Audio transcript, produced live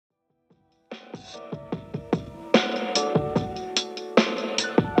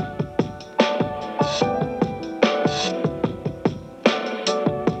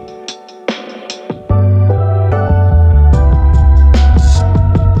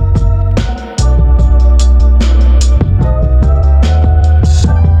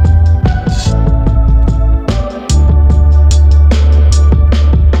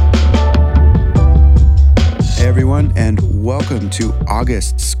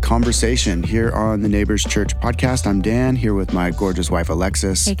August's conversation here on the Neighbors Church podcast. I'm Dan, here with my gorgeous wife,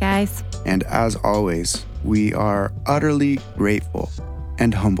 Alexis. Hey, guys. And as always, we are utterly grateful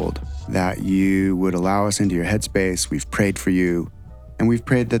and humbled that you would allow us into your headspace. We've prayed for you, and we've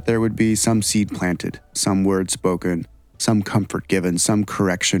prayed that there would be some seed planted, some word spoken, some comfort given, some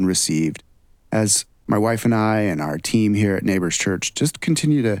correction received, as my wife and I and our team here at Neighbors Church just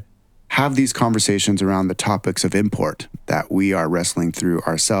continue to have these conversations around the topics of import that we are wrestling through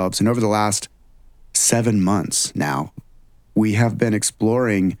ourselves. And over the last 7 months now, we have been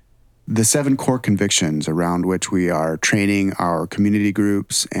exploring the 7 core convictions around which we are training our community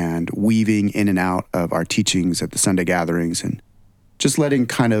groups and weaving in and out of our teachings at the Sunday gatherings, and just letting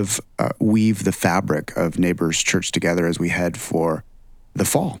kind of weave the fabric of Neighbors Church together as we head for the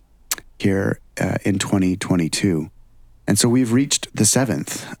fall here in 2022. And so we've reached the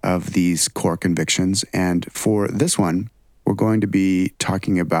 7th of these core convictions. And for this one, we're going to be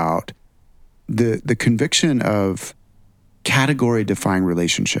talking about the conviction of category-defying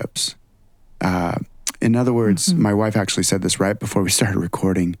relationships. In other words, my wife actually said this right before we started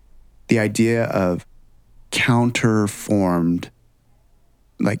recording, the idea of counterformed,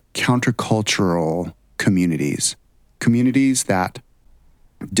 like countercultural communities that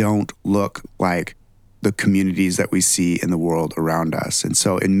don't look like the communities that we see in the world around us. And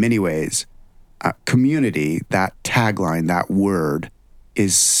so in many ways, community, that tagline, that word,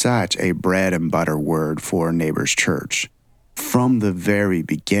 is such a bread and butter word for Neighbors Church. From the very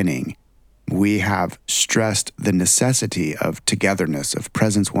beginning, we have stressed the necessity of togetherness, of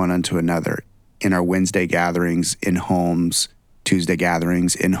presence one unto another in our Wednesday gatherings, in homes, Tuesday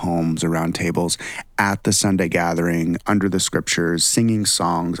gatherings, in homes, around tables, at the Sunday gathering, under the scriptures, singing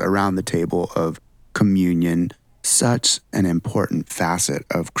songs around the table of communion, such an important facet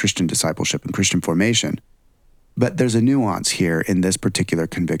of Christian discipleship and Christian formation. But there's a nuance here in this particular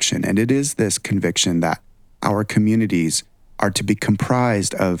conviction, and it is this conviction that our communities are to be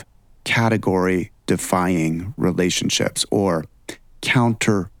comprised of category-defying relationships or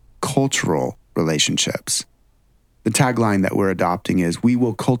counter-cultural relationships. The tagline that we're adopting is, we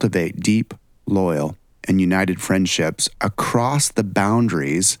will cultivate deep, loyal, and united friendships across the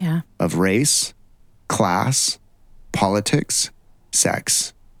boundaries of race, class, politics,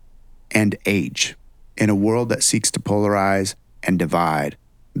 sex, and age in a world that seeks to polarize and divide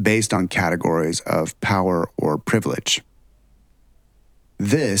based on categories of power or privilege.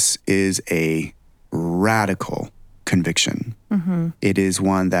 This is a radical conviction. It is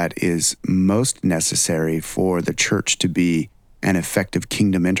one that is most necessary for the church to be an effective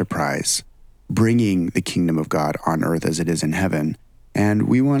kingdom enterprise, bringing the kingdom of God on earth as it is in heaven. And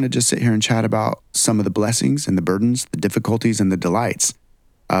we want to just sit here and chat about some of the blessings and the burdens, the difficulties and the delights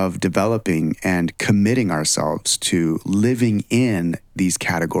of developing and committing ourselves to living in these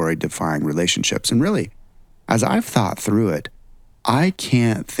category-defying relationships. And really, as I've thought through it, I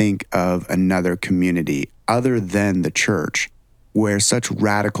can't think of another community other than the church where such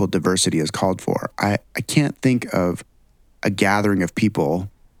radical diversity is called for. I can't think of a gathering of people,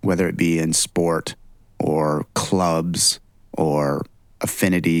 whether it be in sport or clubs or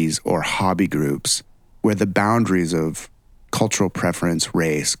affinities or hobby groups, where the boundaries of cultural preference,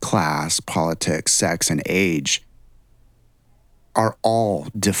 race, class, politics, sex, and age are all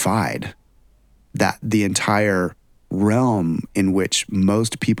defied. That the entire realm in which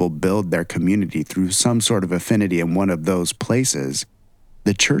most people build their community through some sort of affinity in one of those places,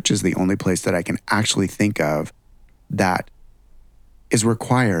 the church is the only place that I can actually think of that is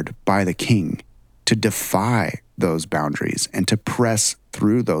required by the King to defy those boundaries and to press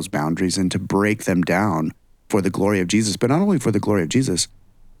through those boundaries and to break them down for the glory of Jesus, but not only for the glory of Jesus,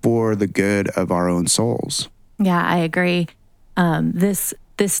 for the good of our own souls. Yeah, I agree.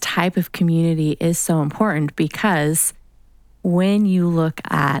 This type of community is so important because when you look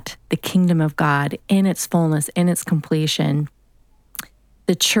at the kingdom of God in its fullness, in its completion,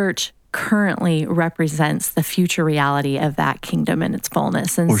 the church currently represents the future reality of that kingdom in its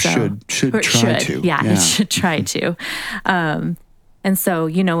fullness. And should try to. Yeah, it should try to. And so,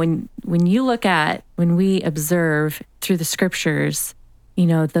 when we observe through the scriptures,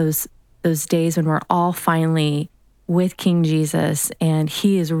 those days when we're all finally with King Jesus and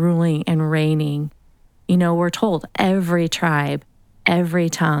he is ruling and reigning, we're told every tribe, every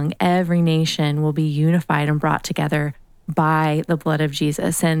tongue, every nation will be unified and brought together by the blood of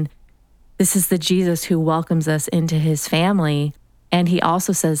Jesus. And this is the Jesus who welcomes us into his family. And he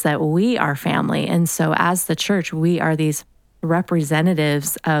also says that we are family. And so as the church, we are these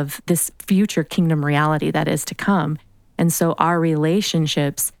representatives of this future kingdom reality that is to come. And so our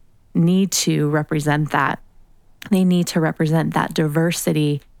relationships need to represent that. they need to represent that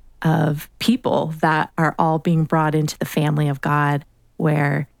diversity of people that are all being brought into the family of God,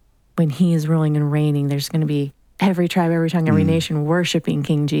 where when he is ruling and reigning, there's going to be every tribe, every tongue, every nation worshiping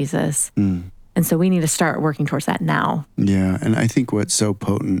King Jesus. And so we need to start working towards that now. Yeah, and I think what's so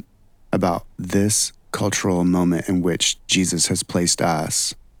potent about this cultural moment in which Jesus has placed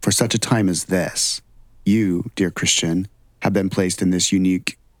us for such a time as this, you, dear Christian, have been placed in this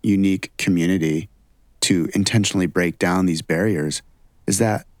unique community to intentionally break down these barriers, is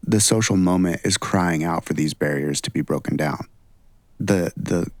that the social moment is crying out for these barriers to be broken down.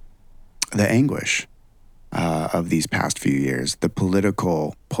 The anguish of these past few years, the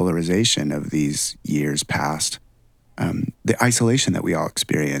political polarization of these years past, the isolation that we all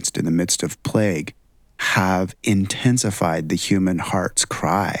experienced in the midst of plague have intensified the human heart's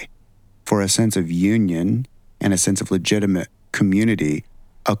cry for a sense of union and a sense of legitimate community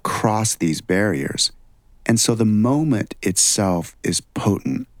across these barriers. And so the moment itself is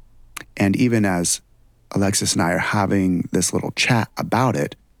potent. And even as Alexis and I are having this little chat about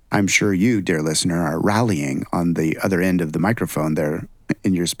it, I'm sure you, dear listener, are rallying on the other end of the microphone there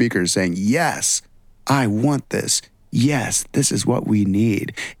in your speakers saying, yes, I want this. Yes, this is what we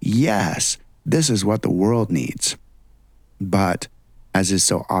need. Yes, this is what the world needs. But as is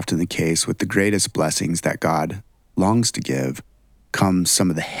so often the case with the greatest blessings that God longs to give, comes some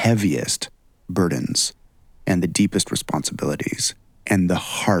of the heaviest burdens and the deepest responsibilities and the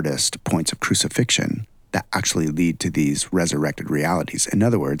hardest points of crucifixion that actually lead to these resurrected realities. In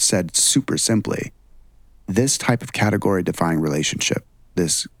other words, said super simply, this type of category-defying relationship,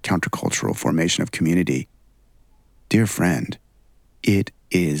 this countercultural formation of community, dear friend, it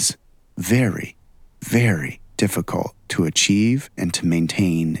is very, very difficult to achieve and to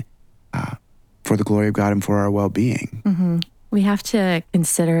maintain for the glory of God and for our well-being. We have to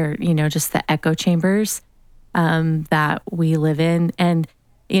consider, just the echo chambers that we live in. And,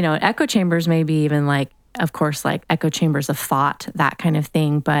 echo chambers may be even of course, echo chambers of thought, that kind of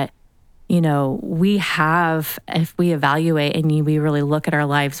thing. But, we have, if we evaluate and we really look at our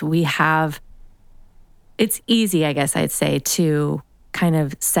lives, it's easy, I guess I'd say, to kind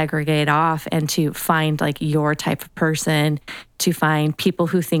of segregate off and to find your type of person, to find people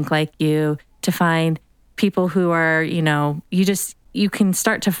who think like you, to find people who are, you can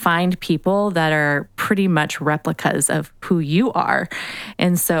start to find people that are pretty much replicas of who you are.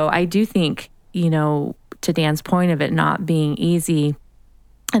 And so I do think, to Dan's point of it not being easy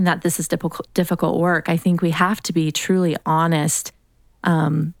and that this is difficult work, I think we have to be truly honest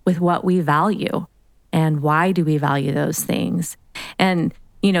with what we value and why do we value those things. And,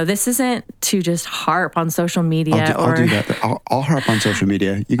 this isn't to just harp on social media. I'll do that. I'll harp on social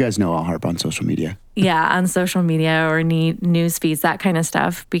media. You guys know I'll harp on social media. Yeah, on social media or news feeds, that kind of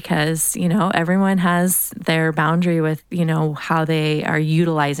stuff, because, everyone has their boundary with, how they are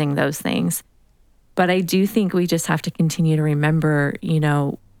utilizing those things. But I do think we just have to continue to remember,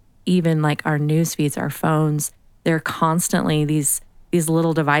 even our news feeds, our phones, they're constantly these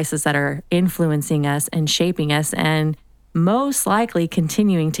little devices that are influencing us and shaping us and most likely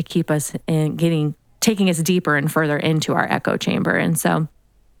continuing to keep us in taking us deeper and further into our echo chamber. And so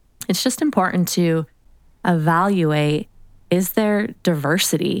it's just important to evaluate, is there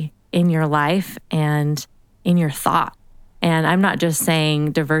diversity in your life and in your thought? And I'm not just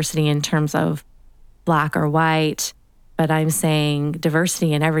saying diversity in terms of black or white, but I'm saying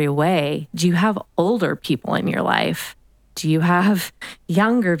diversity in every way. Do you have older people in your life? Do you have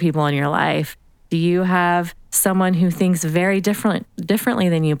younger people in your life? Do you have someone who thinks very differently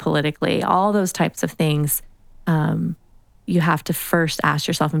than you politically? All those types of things. You have to first ask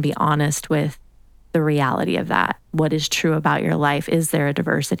yourself and be honest with the reality of that. What is true about your life? Is there a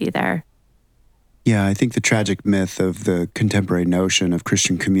diversity there? Yeah, I think the tragic myth of the contemporary notion of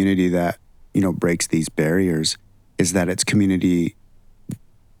Christian community that, breaks these barriers is that it's community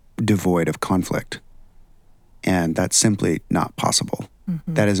devoid of conflict. And that's simply not possible.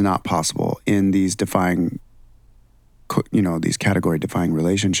 Mm-hmm. That is not possible in these these category-defying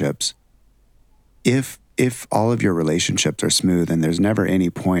relationships. If all of your relationships are smooth and there's never any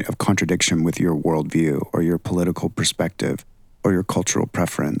point of contradiction with your worldview or your political perspective or your cultural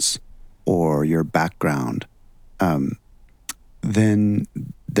preference or your background, then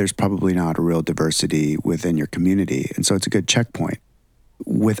there's probably not a real diversity within your community. And so it's a good checkpoint.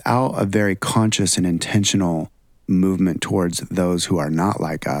 Without a very conscious and intentional movement towards those who are not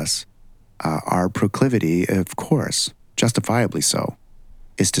like us, our proclivity, of course, justifiably so,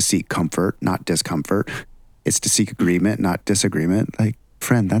 is to seek comfort, not discomfort. It's to seek agreement, not disagreement.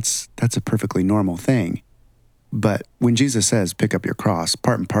 Friend, that's a perfectly normal thing. But when Jesus says, pick up your cross,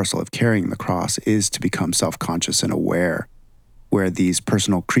 part and parcel of carrying the cross is to become self-conscious and aware, where these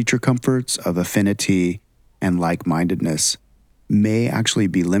personal creature comforts of affinity and like-mindedness may actually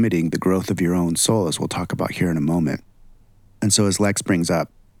be limiting the growth of your own soul, as we'll talk about here in a moment. And so as Lex brings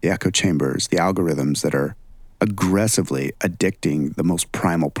up, the echo chambers, the algorithms that are aggressively addicting the most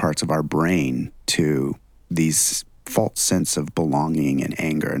primal parts of our brain to these false sense of belonging and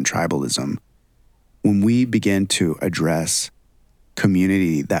anger and tribalism, when we begin to address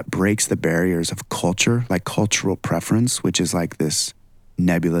community that breaks the barriers of culture, like cultural preference, which is like this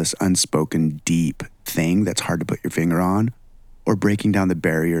nebulous, unspoken, deep thing that's hard to put your finger on, or breaking down the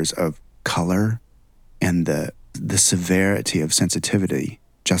barriers of color and the severity of sensitivity,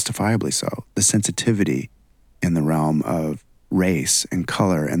 justifiably so, the sensitivity in the realm of race and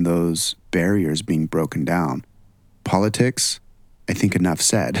color and those barriers being broken down. Politics, I think enough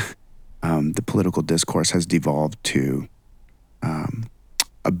said. The political discourse has devolved to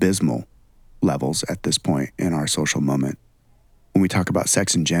abysmal levels at this point in our social moment. When we talk about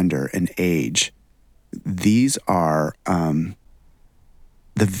sex and gender and age, these are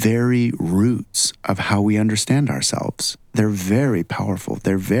the very roots of how we understand ourselves. They're very powerful,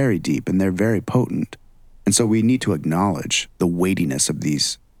 they're very deep, and they're very potent. And so we need to acknowledge the weightiness of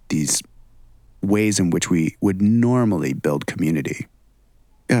these ways in which we would normally build community.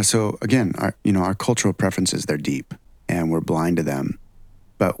 Yeah, so again, our cultural preferences, they're deep, and we're blind to them.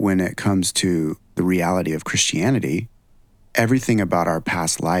 But when it comes to the reality of Christianity, everything about our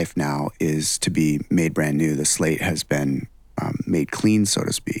past life now is to be made brand new. The slate has been made clean, so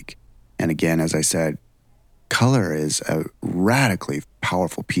to speak. And again, as I said, color is a radically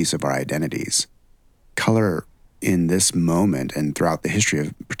powerful piece of our identities. Color in this moment and throughout the history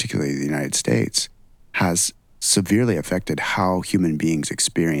of particularly the United States has severely affected how human beings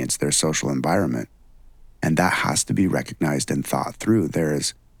experience their social environment. And that has to be recognized and thought through. There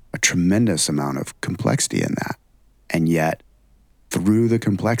is a tremendous amount of complexity in that. And yet, through the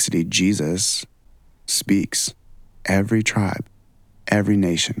complexity, Jesus speaks. Every tribe, every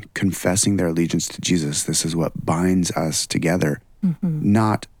nation, confessing their allegiance to Jesus. This is what binds us together. Mm-hmm.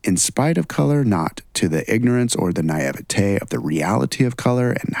 Not in spite of color, not to the ignorance or the naivete of the reality of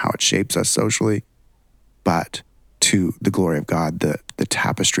color and how it shapes us socially, but to the glory of God, the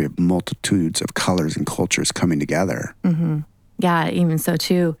tapestry of multitudes of colors and cultures coming together. Mm-hmm. Yeah, even so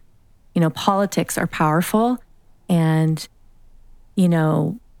too, politics are powerful, and,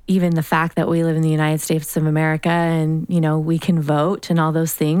 even the fact that we live in the United States of America and, we can vote and all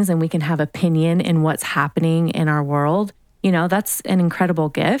those things, and we can have opinion in what's happening in our world, that's an incredible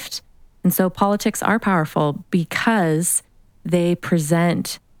gift. And so politics are powerful because they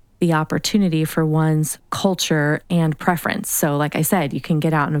present the opportunity for one's culture and preference. So like I said, you can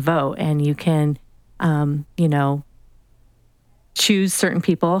get out and vote, and you can, choose certain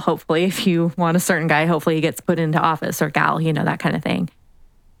people. Hopefully, if you want a certain guy, hopefully he gets put into office, or gal, that kind of thing.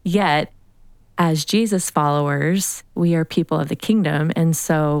 Yet, as Jesus followers, we are people of the kingdom. And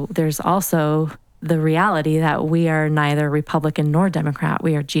so there's also the reality that we are neither Republican nor Democrat.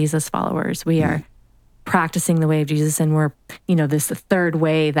 We are Jesus followers. We are practicing the way of Jesus. And we're, this third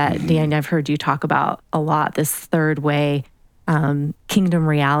way that, Dan, I've heard you talk about a lot, this third way kingdom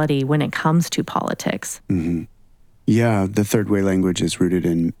reality when it comes to politics. Mm-hmm. Yeah, the third way language is rooted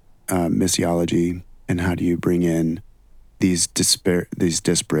in missiology, and how do you bring in these disparate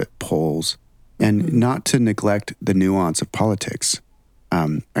poles, and not to neglect the nuance of politics.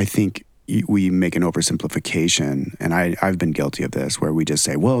 I think we make an oversimplification, and I've been guilty of this, where we just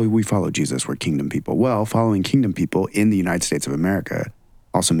say, well, we follow Jesus, we're kingdom people. Well, following kingdom people in the United States of America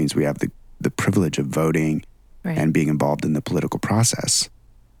also means we have the privilege of voting and being involved in the political process.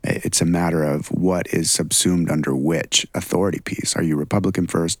 It's a matter of what is subsumed under which authority piece. Are you Republican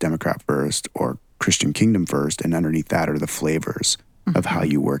first, Democrat first, or Christian kingdom first? And underneath that are the flavors of how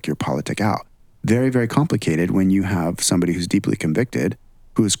you work your politic out. Very, very complicated when you have somebody who's deeply convicted,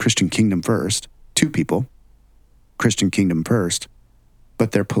 who is Christian kingdom first, two people, Christian kingdom first,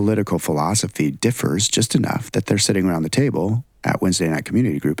 but their political philosophy differs just enough that they're sitting around the table at Wednesday night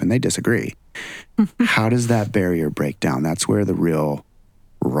community group and they disagree. How does that barrier break down? That's where the real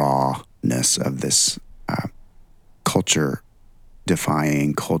rawness of this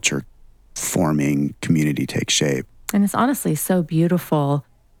culture-defying, culture-forming community takes shape. And it's honestly so beautiful,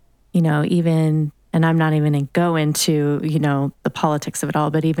 even, and I'm not even going to go into, the politics of it all,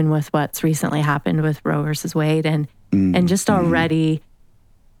 but even with what's recently happened with Roe versus Wade and just already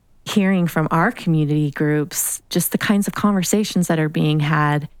hearing from our community groups, just the kinds of conversations that are being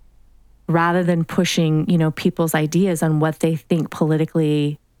had, rather than pushing, people's ideas on what they think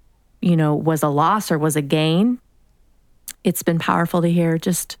politically was a loss or was a gain. It's been powerful to hear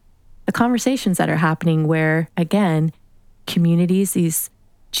just the conversations that are happening where, again, communities, these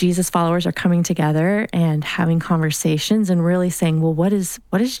Jesus followers are coming together and having conversations and really saying, well, what is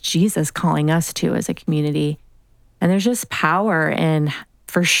Jesus calling us to as a community? And there's just power in,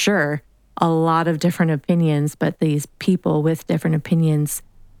 for sure, a lot of different opinions, but these people with different opinions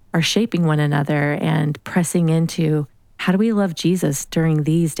are shaping one another and pressing into how do we love Jesus during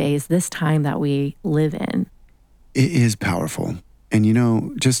these days, this time that we live in? It is powerful.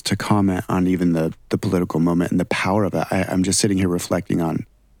 And, just to comment on even the political moment and the power of it, I'm just sitting here reflecting on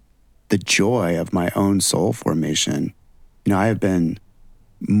the joy of my own soul formation. I have been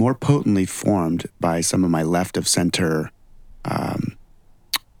more potently formed by some of my left of center,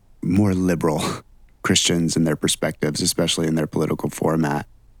 more liberal Christians and their perspectives, especially in their political format.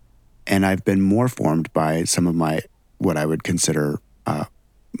 And I've been more formed by some of my, what I would consider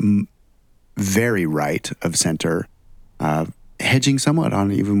very right of center, hedging somewhat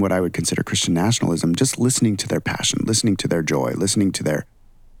on even what I would consider Christian nationalism, just listening to their passion, listening to their joy, listening to their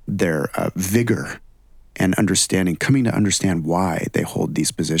vigor and understanding, coming to understand why they hold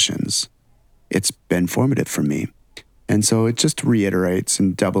these positions. It's been formative for me. And so it just reiterates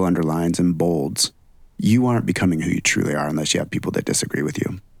and double underlines and bolds. You aren't becoming who you truly are unless you have people that disagree with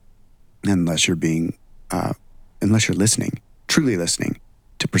you. Unless you're listening, truly listening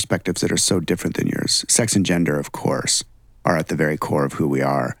to perspectives that are so different than yours. Sex and gender, of course, are at the very core of who we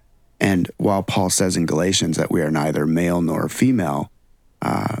are. And while Paul says in Galatians that we are neither male nor female,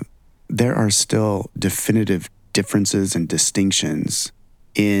 there are still definitive differences and distinctions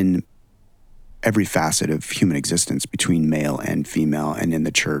in every facet of human existence between male and female and in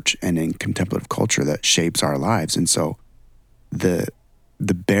the church and in contemplative culture that shapes our lives. And so the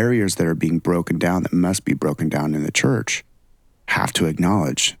barriers that are being broken down, that must be broken down in the church, have to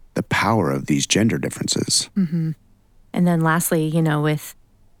acknowledge the power of these gender differences. Mm-hmm. And then lastly,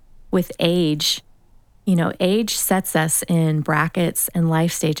 with age, age sets us in brackets and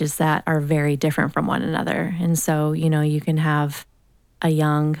life stages that are very different from one another. And so, you can have a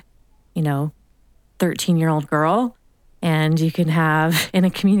young, 13-year-old girl, and you can have in a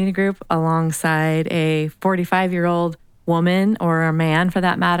community group alongside a 45-year-old woman or a man for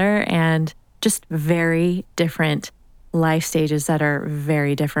that matter, and just very different life stages that are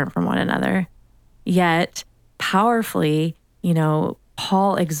very different from one another. Yet, powerfully,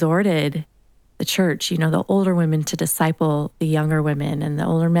 Paul exhorted the church, the older women to disciple the younger women and the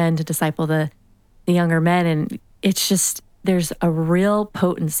older men to disciple the younger men. And it's just, there's a real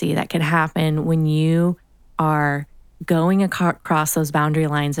potency that can happen when you are going across those boundary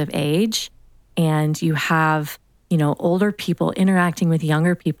lines of age and you have, older people interacting with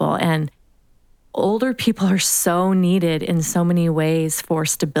younger people. And older people are so needed in so many ways for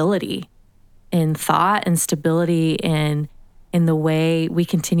stability in thought and stability in the way we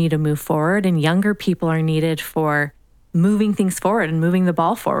continue to move forward. And younger people are needed for moving things forward and moving the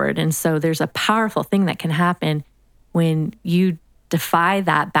ball forward. And so there's a powerful thing that can happen when you defy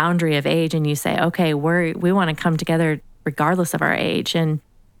that boundary of age and you say, okay, we want to come together regardless of our age. And,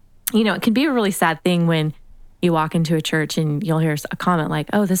 it can be a really sad thing when you walk into a church and you'll hear a comment like,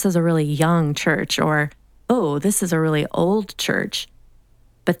 oh, this is a really young church, or, oh, this is a really old church.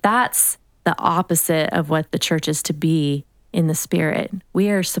 But that's the opposite of what the church is to be in the spirit.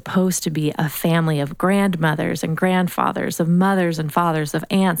 We are supposed to be a family of grandmothers and grandfathers, of mothers and fathers, of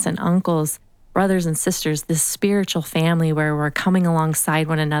aunts and uncles, brothers and sisters, this spiritual family where we're coming alongside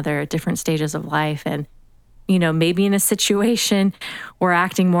one another at different stages of life. And, maybe in a situation we're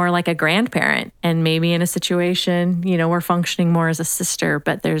acting more like a grandparent, and maybe in a situation, we're functioning more as a sister,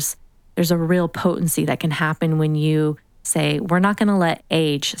 but there's a real potency that can happen when you say, we're not going to let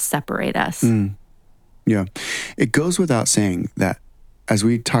age separate us. Yeah. It goes without saying that as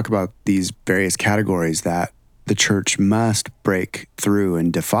we talk about these various categories that the church must break through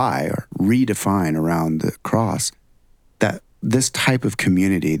and defy or redefine around the cross, that this type of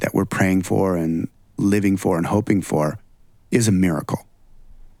community that we're praying for and living for and hoping for is a miracle.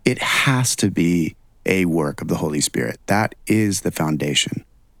 It has to be a work of the Holy Spirit. That is the foundation,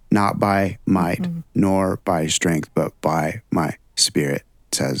 not by might nor by strength, but by my Spirit,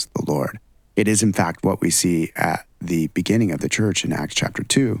 says the Lord. It is, in fact, what we see at the beginning of the church in Acts chapter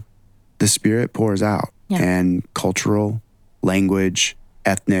 2. The Spirit pours out, and cultural, language,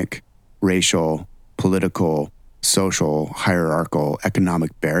 ethnic, racial, political, social, hierarchical,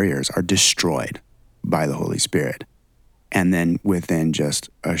 economic barriers are destroyed by the Holy Spirit. And then within just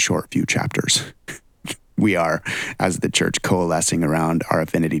a short few chapters, we are, as the church, coalescing around our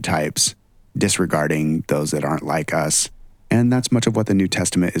affinity types, disregarding those that aren't like us, And that's much of what the New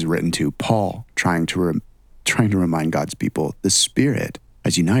Testament is written to. Paul trying to remind God's people, the Spirit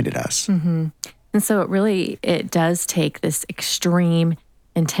has united us. Mm-hmm. And so it does take this extreme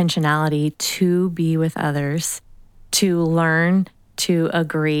intentionality to be with others, to learn, to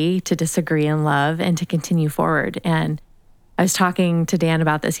agree, to disagree in love, and to continue forward. And I was talking to Dan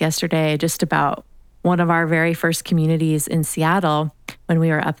about this yesterday, just about one of our very first communities in Seattle when we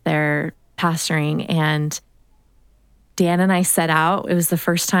were up there pastoring. And Dan and I set out. It was the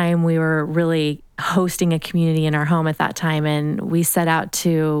first time we were really hosting a community in our home at that time. And we set out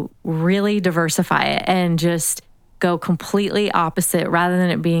to really diversify it and just go completely opposite rather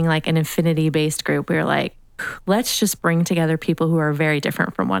than it being like an affinity-based group. We were like, let's just bring together people who are very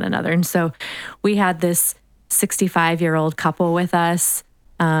different from one another. And so we had this 65-year-old couple with us.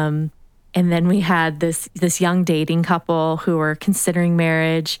 And then we had this young dating couple who were considering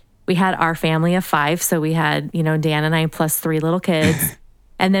marriage. We had our family of 5. So we had, Dan and I plus 3 little kids.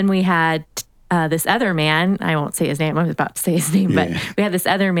 And then we had this other man. I won't say his name. I was about to say his name, but we had this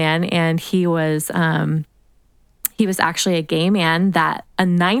other man, and he was actually a gay man that a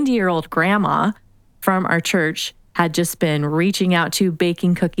 90-year-old grandma from our church had just been reaching out to,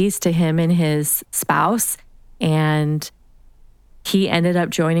 baking cookies to him and his spouse. And he ended up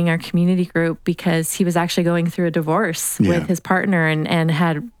joining our community group because he was actually going through a divorce with his partner and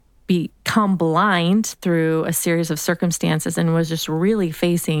had become blind through a series of circumstances and was just really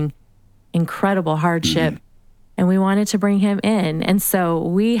facing incredible hardship. And we wanted to bring him in. And so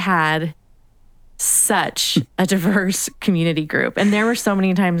we had such a diverse community group. And there were so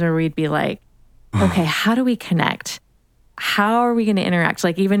many times where we'd be like, okay, how do we connect? How are we going to interact?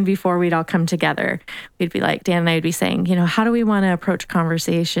 Like even before we'd all come together, we'd be like, Dan and I would be saying, how do we want to approach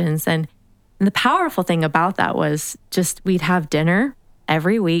conversations? And the powerful thing about that was just we'd have dinner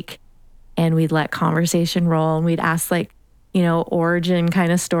every week and we'd let conversation roll, and we'd ask origin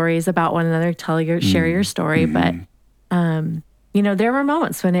kind of stories about one another, share your story. But, there were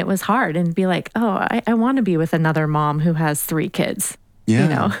moments when it was hard and be like, oh, I want to be with another mom who has 3 kids.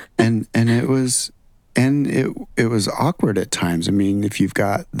 Yeah. And it was awkward at times. I mean, if you've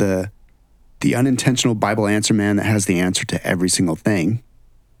got the unintentional Bible answer man that has the answer to every single thing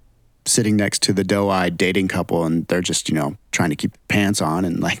sitting next to the doe-eyed dating couple, and they're just, trying to keep pants on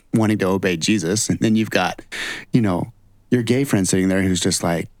and like wanting to obey Jesus. And then you've got, your gay friend sitting there who's just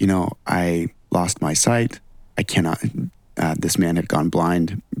like, I lost my sight. I cannot, this man had gone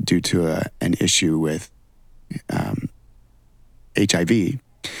blind due to an issue with HIV.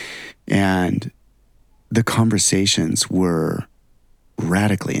 And the conversations were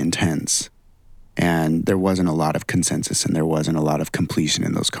radically intense. And there wasn't a lot of consensus and there wasn't a lot of completion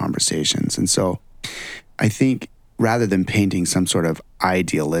in those conversations. And so I think rather than painting some sort of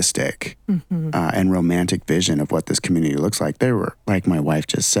idealistic and romantic vision of what this community looks like, there were, like my wife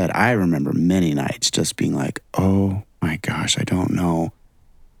just said, I remember many nights just being like, oh my gosh, I don't know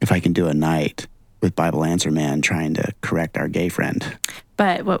if I can do a night with Bible Answer Man trying to correct our gay friend.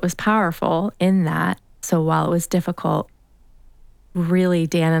 But what was powerful in that, so while it was difficult, really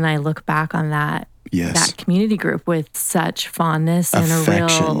Dan and I look back on that community group with such fondness and a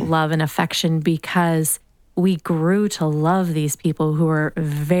real love and affection, because we grew to love these people who are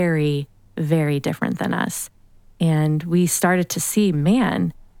very, very different than us. And we started to see,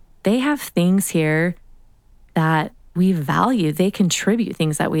 man, they have things here that we value. They contribute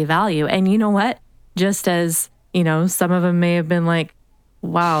things that we value. And you know what? Just as, some of them may have been like,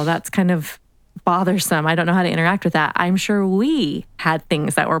 wow, that's kind of bothersome. I don't know how to interact with that. I'm sure we had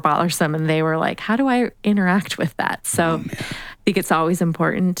things that were bothersome and they were like, how do I interact with that? So I think it's always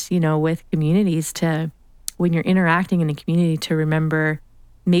important, with communities to, when you're interacting in a community, to remember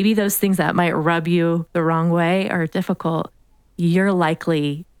maybe those things that might rub you the wrong way are difficult. You're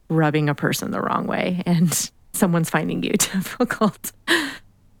likely rubbing a person the wrong way and someone's finding you difficult.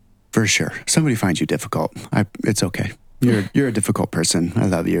 For sure. Somebody finds you difficult. It's okay. You're a difficult person. I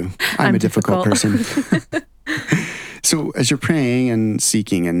love you. I'm a difficult person. So as you're praying and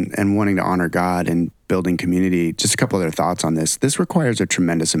seeking and wanting to honor God and building community, just a couple other thoughts on this. This requires a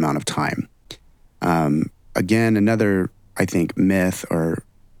tremendous amount of time. Again, another, I think, myth or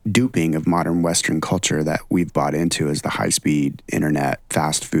duping of modern Western culture that we've bought into is the high-speed internet,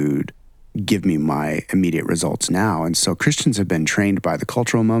 fast food, give me my immediate results now. And so Christians have been trained by the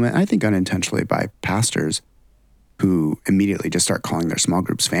cultural moment, I think unintentionally by pastors, who immediately just start calling their small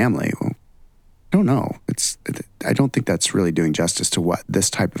groups family. Well, I don't know. I don't think that's really doing justice to what this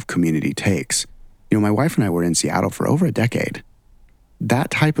type of community takes. My wife and I were in Seattle for over a decade.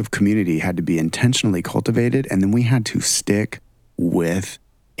 That type of community had to be intentionally cultivated, and then we had to stick with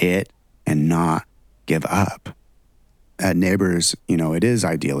it and not give up. at Neighbors, it is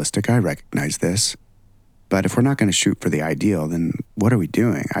idealistic. I recognize this. But if we're not going to shoot for the ideal, then what are we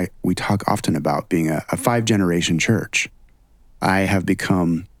doing? We talk often about being a 5-generation church. I have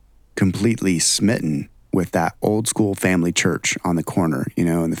become completely smitten with that old school family church on the corner, in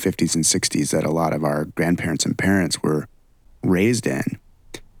the 50s and 60s that a lot of our grandparents and parents were raised in.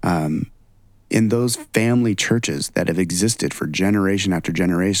 In those family churches that have existed for generation after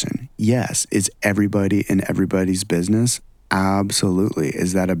generation, yes, is everybody in everybody's business? Absolutely.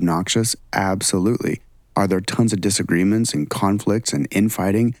 Is that obnoxious? Absolutely. Are there tons of disagreements and conflicts and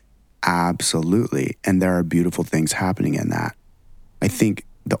infighting? Absolutely. And there are beautiful things happening in that. I think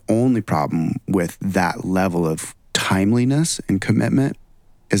the only problem with that level of timeliness and commitment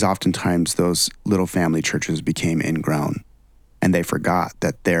is oftentimes those little family churches became ingrown, and they forgot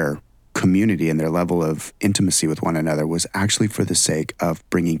that their community and their level of intimacy with one another was actually for the sake of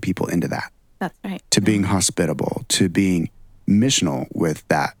bringing people into that. That's right. To being hospitable, to being missional with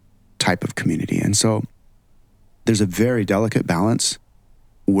that type of community. And so there's a very delicate balance.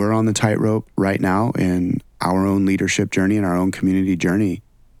 We're on the tightrope right now in our own leadership journey and our own community journey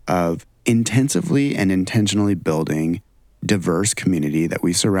of intensively and intentionally building diverse community that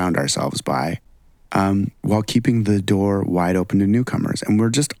we surround ourselves by, while keeping the door wide open to newcomers. And we're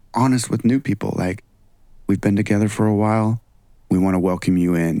just honest with new people. Like, we've been together for a while. We want to welcome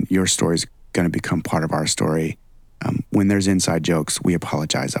you in. Your story's going to become part of our story. When there's inside jokes, we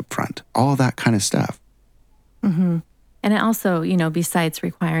apologize up front. All that kind of stuff. Mm-hmm. And it also, besides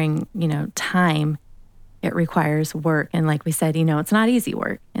requiring, time, it requires work. And like we said, it's not easy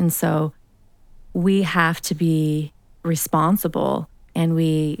work. And so we have to be responsible, and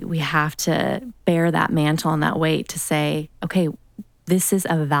we have to bear that mantle and that weight to say, okay, this is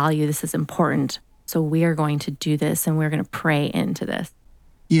of value. This is important. So we are going to do this, and we're going to pray into this.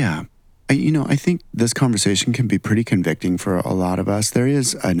 Yeah. I think this conversation can be pretty convicting for a lot of us. There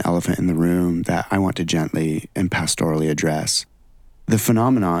is an elephant in the room that I want to gently and pastorally address. The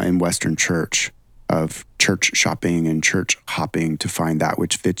phenomena in Western church of church shopping and church hopping to find that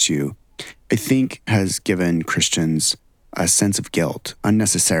which fits you, I think has given Christians a sense of guilt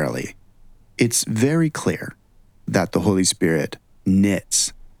unnecessarily. It's very clear that the Holy Spirit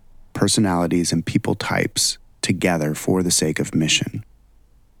knits personalities and people types together for the sake of mission.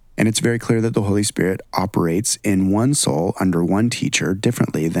 And it's very clear that the Holy Spirit operates in one soul under one teacher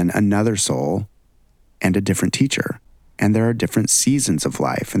differently than another soul and a different teacher. And there are different seasons of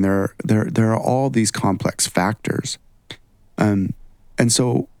life, and there are all these complex factors. And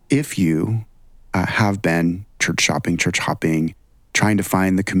so if you have been church shopping, church hopping, trying to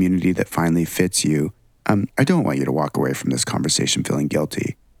find the community that finally fits you, I don't want you to walk away from this conversation feeling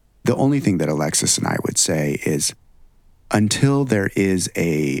guilty. The only thing that Alexis and I would say is, until there is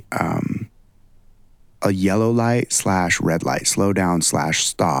a yellow light / red light, slow down /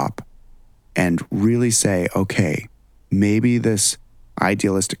 stop, and really say, okay, maybe this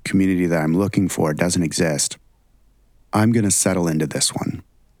idealistic community that I'm looking for doesn't exist. I'm going to settle into this one.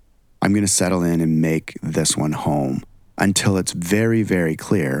 I'm going to settle in and make this one home until it's very, very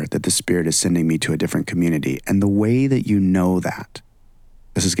clear that the Spirit is sending me to a different community. And the way that you know that,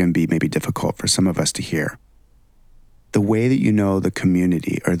 this is going to be maybe difficult for some of us to hear. The way that you know the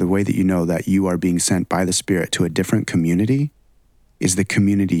community, or the way that you know that you are being sent by the Spirit to a different community, is the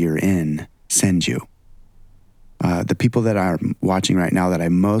community you're in sends you. The people that I'm watching right now that I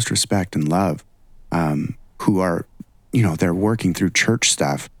most respect and love, who are, they're working through church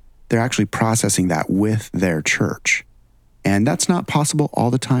stuff, they're actually processing that with their church. And that's not possible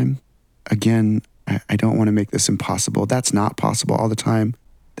all the time. Again, I don't want to make this impossible. That's not possible all the time.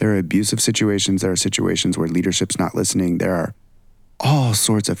 There are abusive situations. There are situations where leadership's not listening. There are all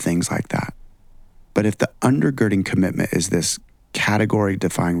sorts of things like that. But if the undergirding commitment is this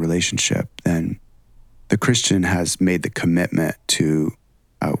category-defying relationship, then the Christian has made the commitment to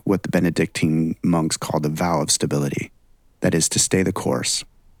what the Benedictine monks call the vow of stability. That is, to stay the course,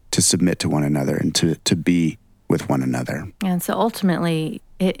 to submit to one another, and to be with one another. And so ultimately,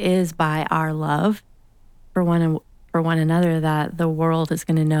 it is by our love for one another that the world is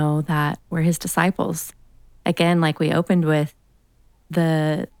going to know that we're his disciples. Again, like we opened with,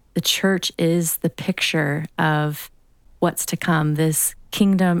 the church is the picture of what's to come, this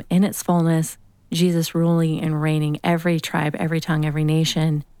kingdom in its fullness, Jesus ruling and reigning, every tribe, every tongue, every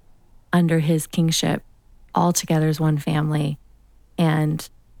nation under his kingship, all together as one family. And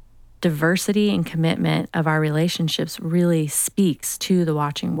diversity and commitment of our relationships really speaks to the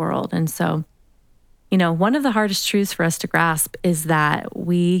watching world. And so one of the hardest truths for us to grasp is that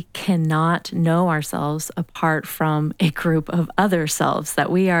we cannot know ourselves apart from a group of other selves that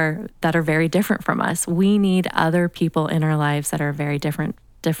are very different from us. We need other people in our lives that are very different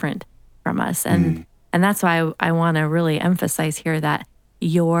from us. And that's why I want to really emphasize here that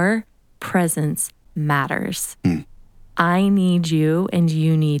your presence matters. I need you and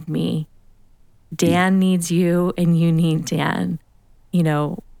you need me. Dan needs you and you need Dan.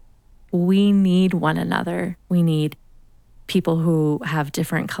 We need one another. We need people who have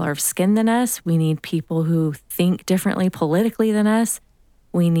different color of skin than us. We need people who think differently politically than us.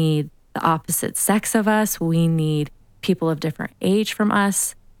 We need the opposite sex of us. We need people of different age from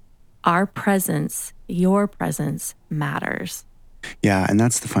us. Our presence, your presence matters. Yeah, and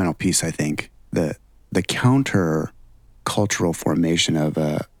that's the final piece, I think. The counter cultural formation of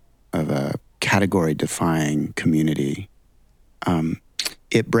a category-defying community,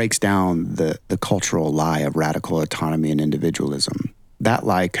 it breaks down the cultural lie of radical autonomy and individualism. That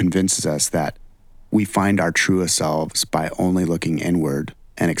lie convinces us that we find our truest selves by only looking inward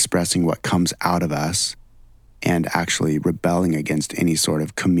and expressing what comes out of us and actually rebelling against any sort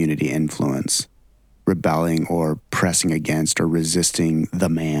of community influence, rebelling or pressing against or resisting the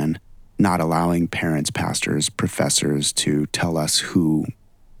man, not allowing parents, pastors, professors to tell us who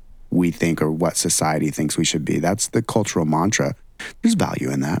we think or what society thinks we should be. That's the cultural mantra. There's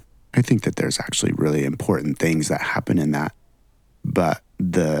value in that. I think that there's actually really important things that happen in that. But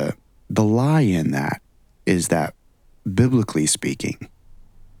the lie in that is that, biblically speaking,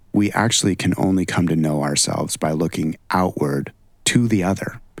 we actually can only come to know ourselves by looking outward to the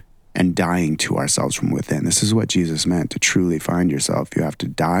other and dying to ourselves from within. This is what Jesus meant. To truly find yourself, you have to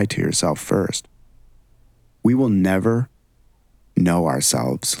die to yourself first. We will never know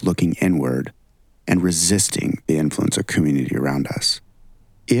ourselves looking inward and resisting the influence of community around us.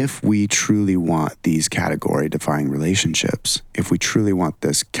 If we truly want these category-defying relationships, if we truly want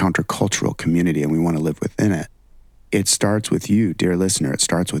this countercultural community and we want to live within it, it starts with you, dear listener. It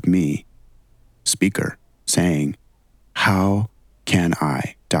starts with me, speaker, saying, how can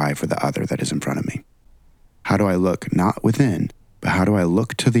I die for the other that is in front of me? How do I look not within, but how do I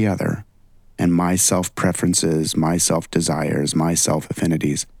look to the other and my self-preferences, my self-desires, my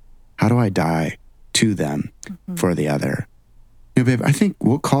self-affinities? How do I die to them for the other? Babe, I think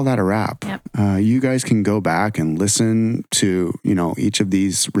we'll call that a wrap. Yep. You guys can go back and listen to, each of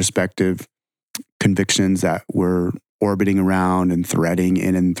these respective convictions that we're orbiting around and threading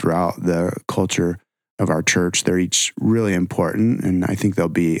in and throughout the culture of our church. They're each really important, and I think they'll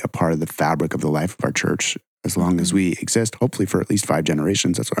be a part of the fabric of the life of our church as long as we exist, hopefully for at least 5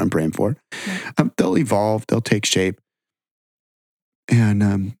 generations. That's what I'm praying for. They'll evolve, they'll take shape,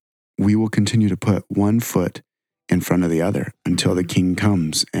 and we will continue to put one foot in front of the other until the King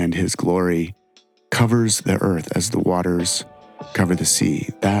comes and his glory covers the earth as the waters cover the sea.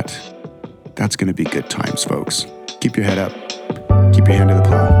 That's going to be good times, folks. Keep your head up. Keep your hand to the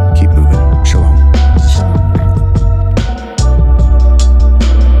plow.